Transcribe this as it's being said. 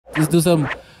Just do some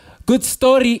good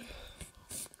story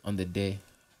on the day.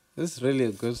 This is really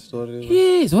a good story.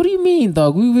 Yes. What do you mean,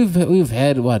 dog? We've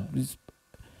had what?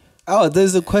 Oh,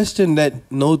 there's a question that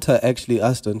Nota actually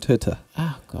asked on Twitter.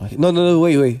 Ah, God. No,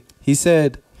 wait. He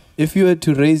said, if you were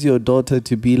to raise your daughter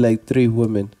to be like 3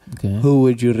 women, who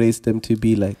would you raise them to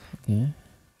be like? Okay.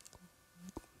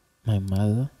 My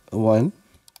mother. 1.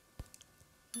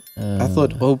 I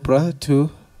thought Oprah. 2.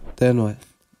 Then what?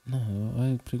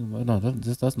 No,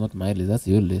 that's not my list. That's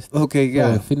your list. Okay,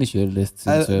 yeah. Finish your list.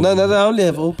 No, I only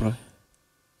have Oprah.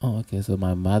 Oh, okay. So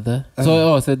my mother.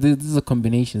 So this is a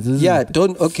combination.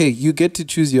 You get to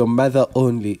choose your mother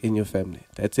only in your family.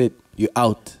 That's it. You're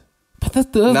out. But that's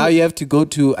the now you have to go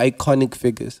to iconic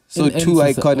figures. So 2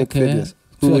 iconic figures.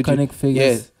 Two iconic figures.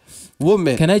 Yes.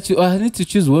 Women. Can I choose? I need to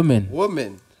choose women.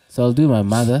 Women. So I'll do my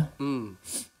mother. I'm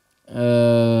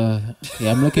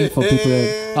looking for people.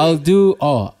 I'll do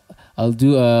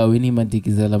Winnie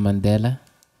Madikizela-Mandela.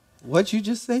 What you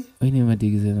just say? Winnie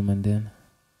Madikizela-Mandela.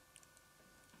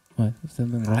 What?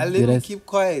 Something wrong? Let me keep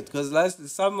quiet because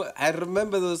I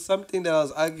remember there was something that I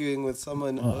was arguing with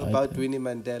someone about Winnie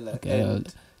Mandela. Okay, I'll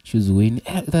choose Winnie.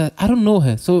 I don't know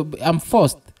her, so I'm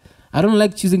forced. I don't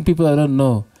like choosing people I don't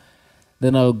know.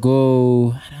 Then I'll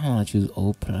go. I don't want to choose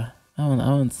Oprah. I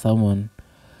want someone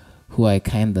who I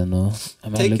kinda know.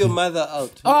 Take your mother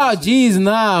out. Oh, jeez,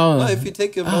 now. No, if you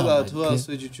take your mother out, who else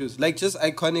would you choose? Like just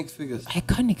iconic figures.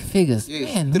 Iconic figures.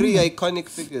 Yes, Man, 3 iconic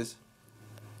figures.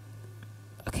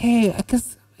 Okay, I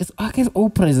guess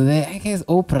Oprah is there. I guess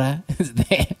Oprah is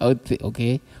there.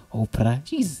 Okay, Oprah.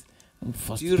 Jeez.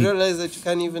 Do you realize that you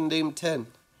can't even name 10?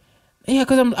 Yeah,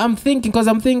 I'm thinking.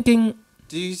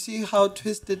 Do you see how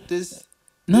twisted this?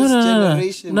 No,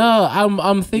 generation. No,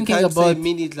 I'm thinking you can't about say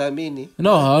Mini Dlamini.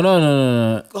 No.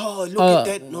 Oh, look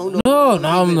at that. No,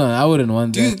 I'm not. I wouldn't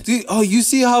want that. You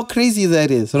see how crazy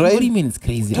that is, right? What do you mean it's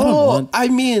crazy? No, I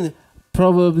mean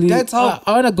probably. That's how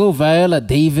I wanna go Viola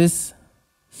Davis.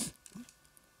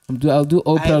 I'll do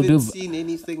Oprah. I haven't seen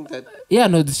anything that. Yeah,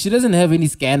 no, she doesn't have any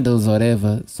scandals or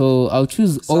whatever. So I'll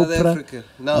choose South Oprah. Africa.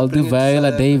 Now I'll do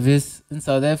Viola Davis in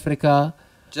South Africa.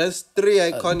 Just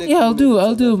 3 iconic. Yeah, I'll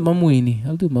do Mam Winnie.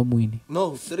 I'll do Mam Winnie.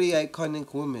 No, 3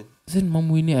 iconic women. Isn't Mam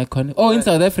Winnie iconic? Oh, in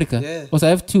South Africa. Yeah. Oh, so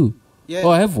I have 2. Yeah. Oh,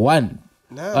 I have 1.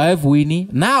 No. I have Winnie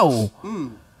now.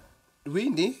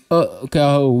 Winnie.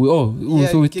 Okay.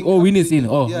 Winnie's in.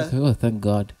 Oh, yeah. okay. Oh, thank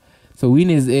God. So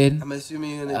Winnie's in. I'm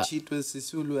assuming you're gonna cheat with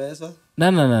Sisulu as well. No.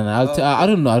 I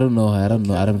don't know. I don't know her. I don't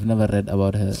know. I've never read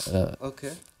about her.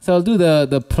 Okay. So I'll do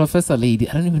the professor lady.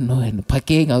 I don't even know her.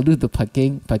 Parking. I'll do the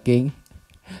parking.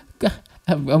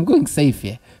 I'm going safe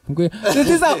here.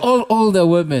 These are all older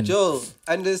women. Joe,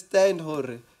 understand,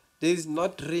 Hore. There's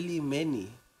not really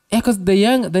many. Yeah, because the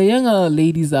younger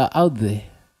ladies are out there.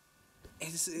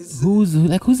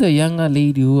 Who's a younger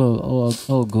lady who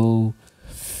will go?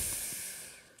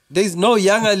 There's no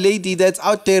younger lady that's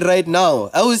out there right now.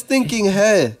 I was thinking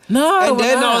her. No, and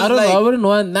then I was like, I wouldn't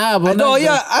want.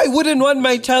 I wouldn't want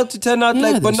my child to turn out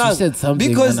like Bonang. She said something,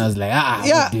 because and I was like, I'm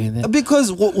not doing that.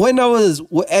 Because when I was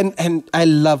and I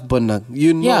love Bonang.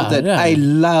 You know that I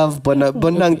love Bonang.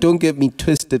 Bonang, don't get me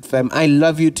twisted, fam. I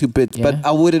love you to bits, but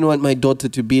I wouldn't want my daughter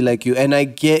to be like you. And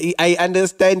I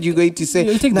understand you're going to say,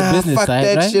 nah, fuck side,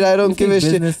 that right? shit. I don't give a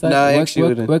shit. Nah, I actually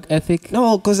wouldn't. Work ethic.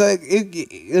 No, because I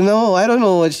don't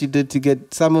know what she did to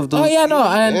get some of those. Oh yeah, no,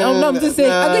 I'm just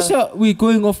saying. I guess we're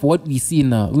going off what we see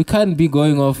now. We can't be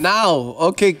going off now.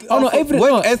 Okay. Oh no,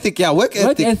 work ethic. Yeah, work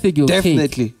ethic.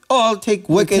 Definitely. Take. Oh, I'll take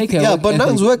work ethic. Yeah,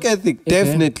 Bonang's work ethic.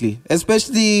 Definitely,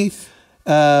 especially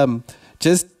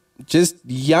just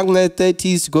younger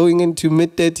 30s going into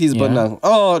mid 30s. Bonang.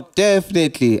 Oh,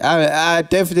 definitely. I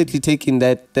definitely taking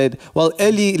that. Well,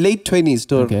 late 20s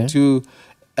to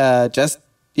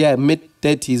mid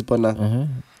 30s. Bonang.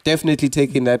 Definitely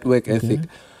taking that work ethic.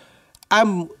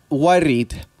 I'm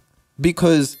worried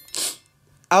because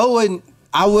our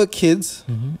kids,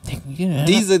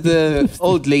 these are the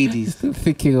old ladies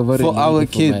thinking about for our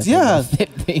kids. Yeah,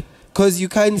 because you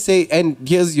can't say, and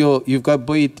you've got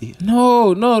Boiti.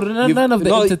 No, none of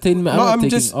the entertainment.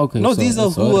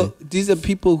 These are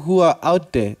people who are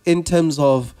out there in terms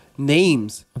of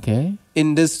names. Okay.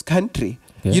 In this country,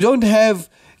 you don't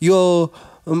have your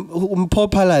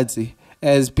Mpopalazi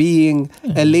as being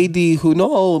a lady who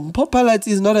Popalati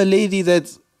is not a lady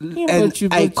that's an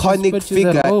iconic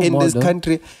figure in this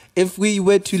country. If we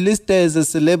were to list her as a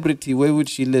celebrity, where would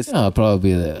she list?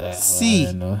 Probably C,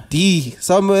 D,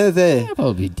 somewhere there. Yeah,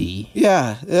 probably D.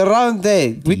 Yeah, around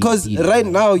there. Because right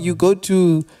now you go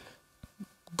to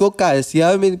Gokas,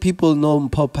 how many people know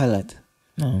Popalat?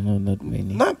 No, not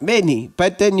many. Not many,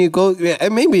 but then you go,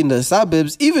 maybe in the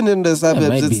suburbs. Even in the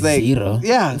suburbs, it's like zero.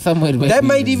 Yeah, somewhere that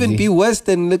might even be worse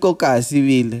than Likoka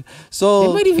Civil. So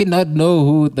they might even not know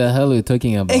who the hell we're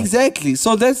talking about. Exactly.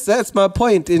 So that's my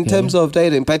point in terms of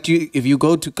dating. But if you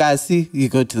go to Kasi, you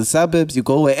go to the suburbs, you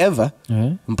go wherever.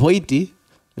 Mpoiti.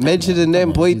 Mention the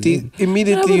name Poiti,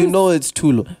 immediately you know it's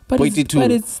Tulo. But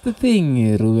it's the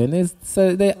thing, Ruben.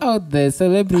 They're out there,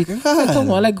 celebrity. Come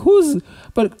on, like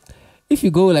but if you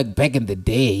go like back in the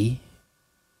day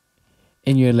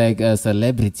and you're like a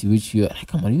celebrity, which you're like,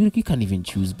 come on, you can't even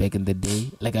choose back in the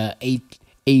day. Like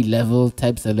A-level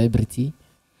type celebrity.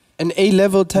 An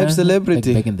A-level type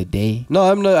celebrity? Like back in the day. No,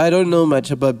 I don't know much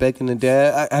about back in the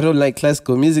day. I don't like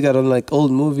classical music. I don't like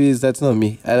old movies. That's not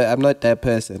me. I'm not that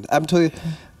person.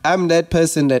 I'm that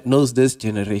person that knows this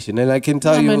generation. And I can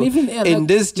tell you, man, in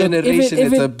this generation,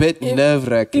 it's a bit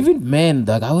nerve-wracking. Even men,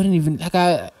 dog, I wouldn't even, like,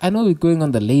 I know we're going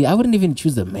on the lady. I wouldn't even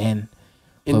choose a man.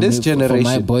 In this generation. For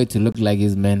my boy to look like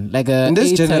his man. Like in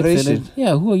this generation.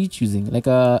 Who are you choosing? Like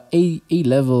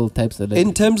A-level type celebrity.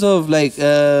 In terms of like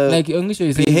English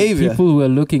behavior. People who are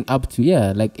looking up to,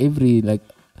 like every, like.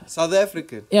 South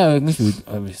African. Yeah,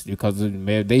 obviously, because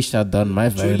they shut down my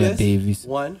Viola Davis.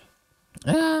 One.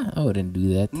 I wouldn't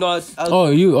do that. No,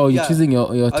 you're choosing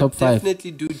your top 5. I'll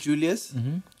definitely do Julius.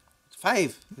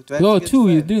 5. You're 2,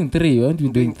 you're doing 3. Aren't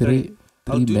you doing 3?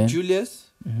 I'll do Julius.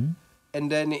 And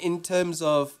then in terms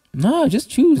of... No, just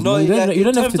choose. No, you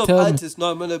don't have to tell artists, me.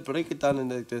 No, I'm going to break it down in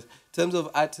like this. In terms of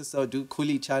artists, I'll do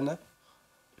Kuli Chana.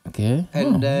 Okay.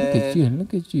 And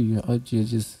look at you. You're out here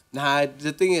just... Nah,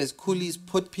 the thing is, Kuli's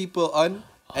put people on.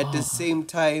 At the same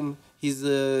time, he's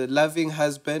a loving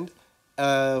husband.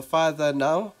 Father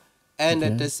now, and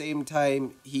at the same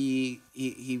time he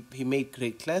made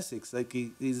great classics. Like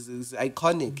he's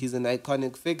iconic. He's an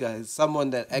iconic figure. He's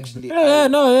someone that actually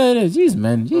jeez,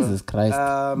 man, Jesus Christ.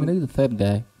 He's the third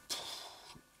guy.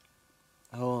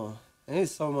 Oh, and he's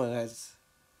someone that's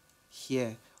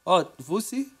here. Oh,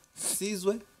 Vusi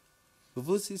Sizwe.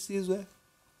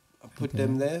 I put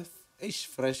them there. He's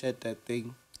fresh at that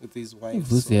thing with his wife.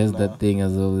 Vusi has that thing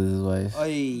as well with his wife.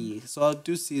 Oh, so I'll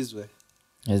do Sizwe.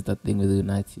 Has that thing with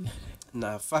Unati?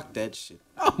 Nah, fuck that shit.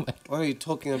 Oh my God. What are you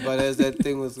talking about? As that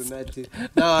thing with Unati?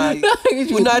 Nah,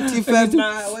 Unati fam.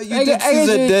 Nah, you did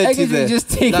Caesar dirty there.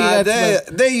 Just take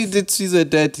there you did Caesar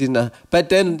dirty now. But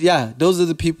then, those are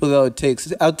the people that I would take.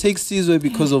 I'll take Caesar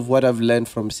because of what I've learned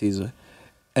from Caesar,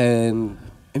 and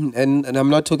I'm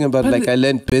not talking about like I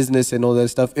learned business and all that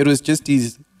stuff. It was just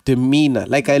his demeanor.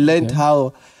 Like I learned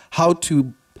how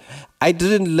to. I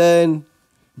didn't learn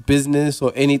business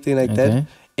or anything like that.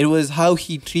 It was how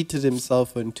he treated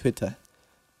himself on Twitter,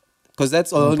 because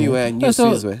that's the only way I knew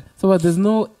Caesar. So but there's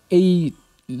no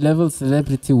A-level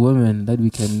celebrity woman that we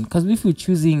can, because if we're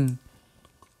choosing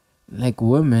like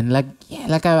women, I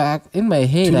in my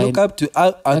head to look up to,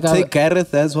 I'll take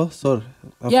Gareth as well. Sorry,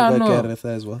 Gareth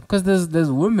as well, because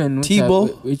there's women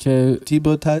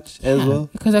Thibaut Touch as well,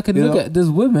 because I can look at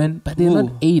there's women but they're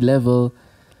not A-level.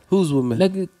 Who's women?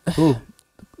 Like who?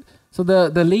 So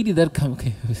the lady that comes,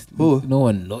 no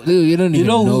one knows. You don't even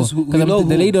know.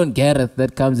 The lady on Gareth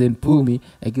that comes in, pull me.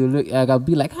 Like you look, I'll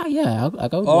be like,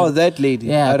 that lady.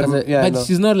 Yeah, but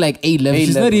she's not like A-level.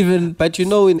 She's not even. But you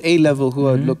know, in A-level, who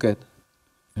I'd look at?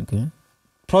 Okay.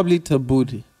 Probably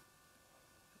Tabudi.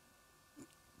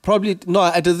 Probably no.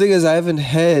 The thing is, I haven't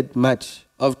heard much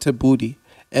of Tabudi,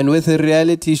 and with a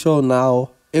reality show now,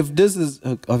 if this is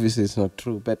obviously it's not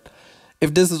true, but.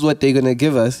 If this is what they're going to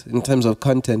give us in terms of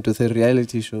content with a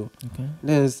reality show,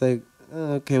 then it's like,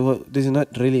 there's not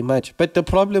really much. But the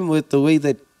problem with the way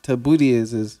that Tabudi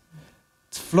is it's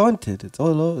flaunted. It's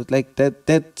all over. Like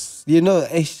that's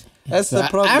the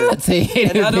problem. I'm not saying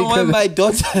and I don't want my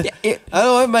daughter. I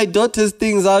don't want my daughter's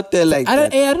things out there like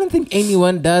that. I don't think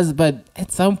anyone does, but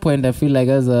at some point I feel like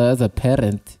as a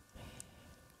parent,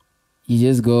 you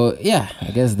just go,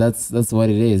 I guess that's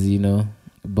what it is,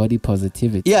 body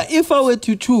positivity. Yeah, if I were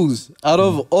to choose out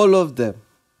of all of them,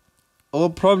 I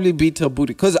would probably be Tabudi,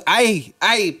 because I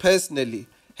personally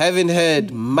haven't heard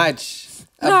much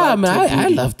about Tabudi. I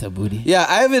love Tabudi. Yeah,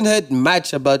 I haven't heard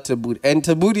much about Tabudi, and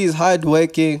Tabudi is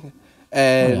hardworking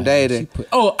and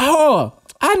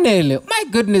Anele, my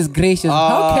goodness gracious!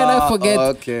 How can I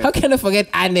forget? How can I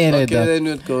forget Anele? Okay, then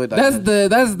we'll go with that's the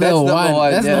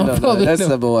one. That's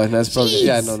number one. That's probably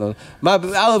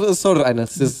no. Sorry, Anna.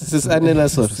 Sis Anele.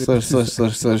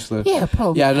 Sorry. Yeah,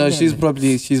 probably. Yeah, no, she's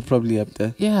probably up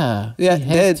there. Yeah.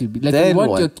 Then, to be. Like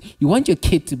you want your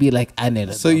kid to be like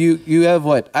Anele. So you have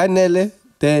what? Anele,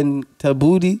 then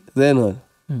Tabudi, then what?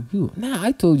 Nah,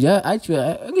 I told you. Actually,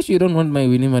 I guess you don't want my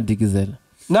Winnie Madikizela.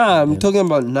 Nah, I'm talking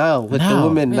about now with the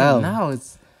women now. Now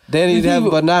it's Then you'd have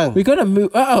Bonang. We're gonna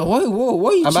move. Oh,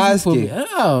 what are you I'm choosing asking. for me?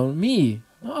 Oh, me.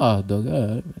 Oh, dog.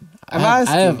 I'm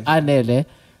asking. I have Anele.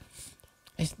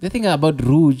 The thing about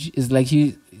Rouge is like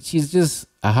she's just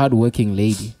a hardworking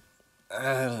lady.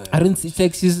 I don't see. It's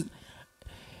like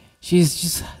she's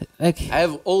just like. I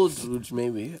have old Rouge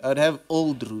maybe. I'd have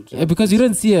old Rouge. Yeah, because you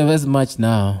don't see her as much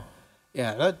now.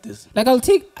 Yeah, not this. Like I'll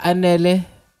take Anele.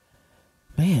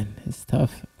 Man, it's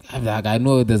tough. I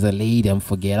know there's a lady I'm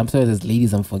forgetting. I'm sorry, there's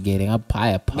ladies I'm forgetting. I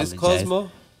apologize. Miss Cosmo?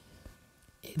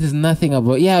 There's nothing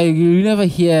about. Yeah, you never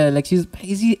hear like she's.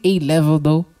 Is he A-level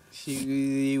though?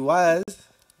 She was.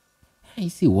 You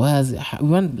see, was we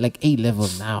want like A-level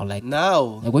now, like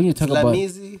now. Like when you talk about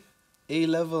Lamizi,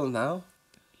 A-level now.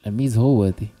 Lamizi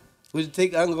Holworthy. Would you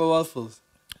take Anglo Waffles?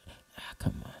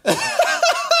 Come on.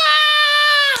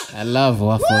 I love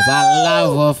waffles. I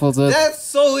love waffles. That's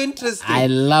so interesting. I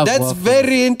love That's waffles.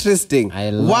 Very interesting. I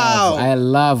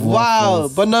love waffles. Wow.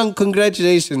 Bonang,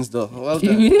 congratulations though. Well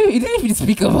done. You didn't even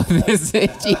speak about this.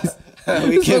 Jeez.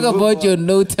 We talk about your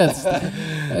notice.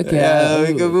 Okay. Yeah,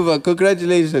 we can move on.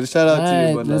 Congratulations. Shout out to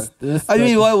you, Bonang. I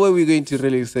mean, what were we going to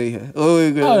really say here?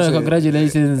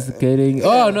 Congratulations, kidding. Yeah.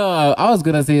 Oh, no, I was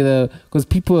going to say because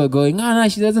people are going, no,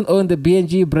 she doesn't own the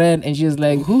B&G brand. And she's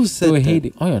like, who said that?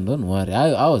 Hating. Oh, yeah, don't worry.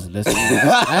 I was listening.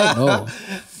 I know.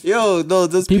 Yo, no,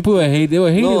 those people were hating. They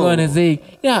were hating on her saying,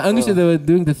 yeah, I'm sure they were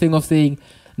doing the thing of saying,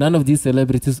 none of these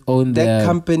celebrities own that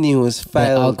company was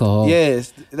filed. Alcohol.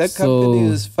 Yes, that company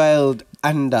was filed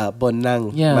under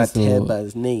Bonang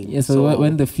Matheba's name. Yeah, so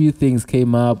when the few things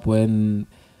came up, when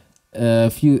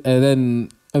then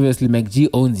obviously MacG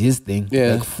owns his thing,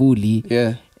 like fully.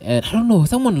 Yeah. And I don't know,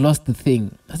 someone lost the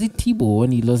thing. Was it Tibo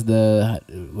when he lost the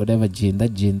whatever gin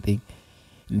thing?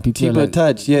 And people Tibo like,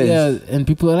 Touch, yes. Yeah, and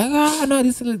people are like, no,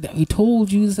 we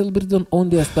told you, celebrities don't own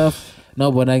their stuff. Now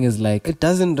Bonang is like, it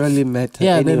doesn't really matter.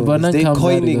 Yeah, then Bonang they're comes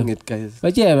coining it, guys.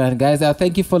 But yeah, man, guys,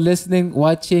 thank you for listening,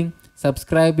 watching,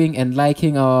 subscribing, and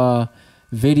liking our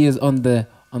videos on the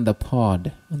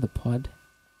pod. On the pod.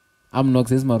 I'm Knox.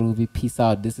 This is Maruby. Peace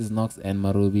out. This is Knox and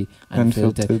Maruby.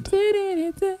 Unfiltered.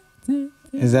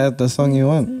 Is that the song you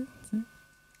want?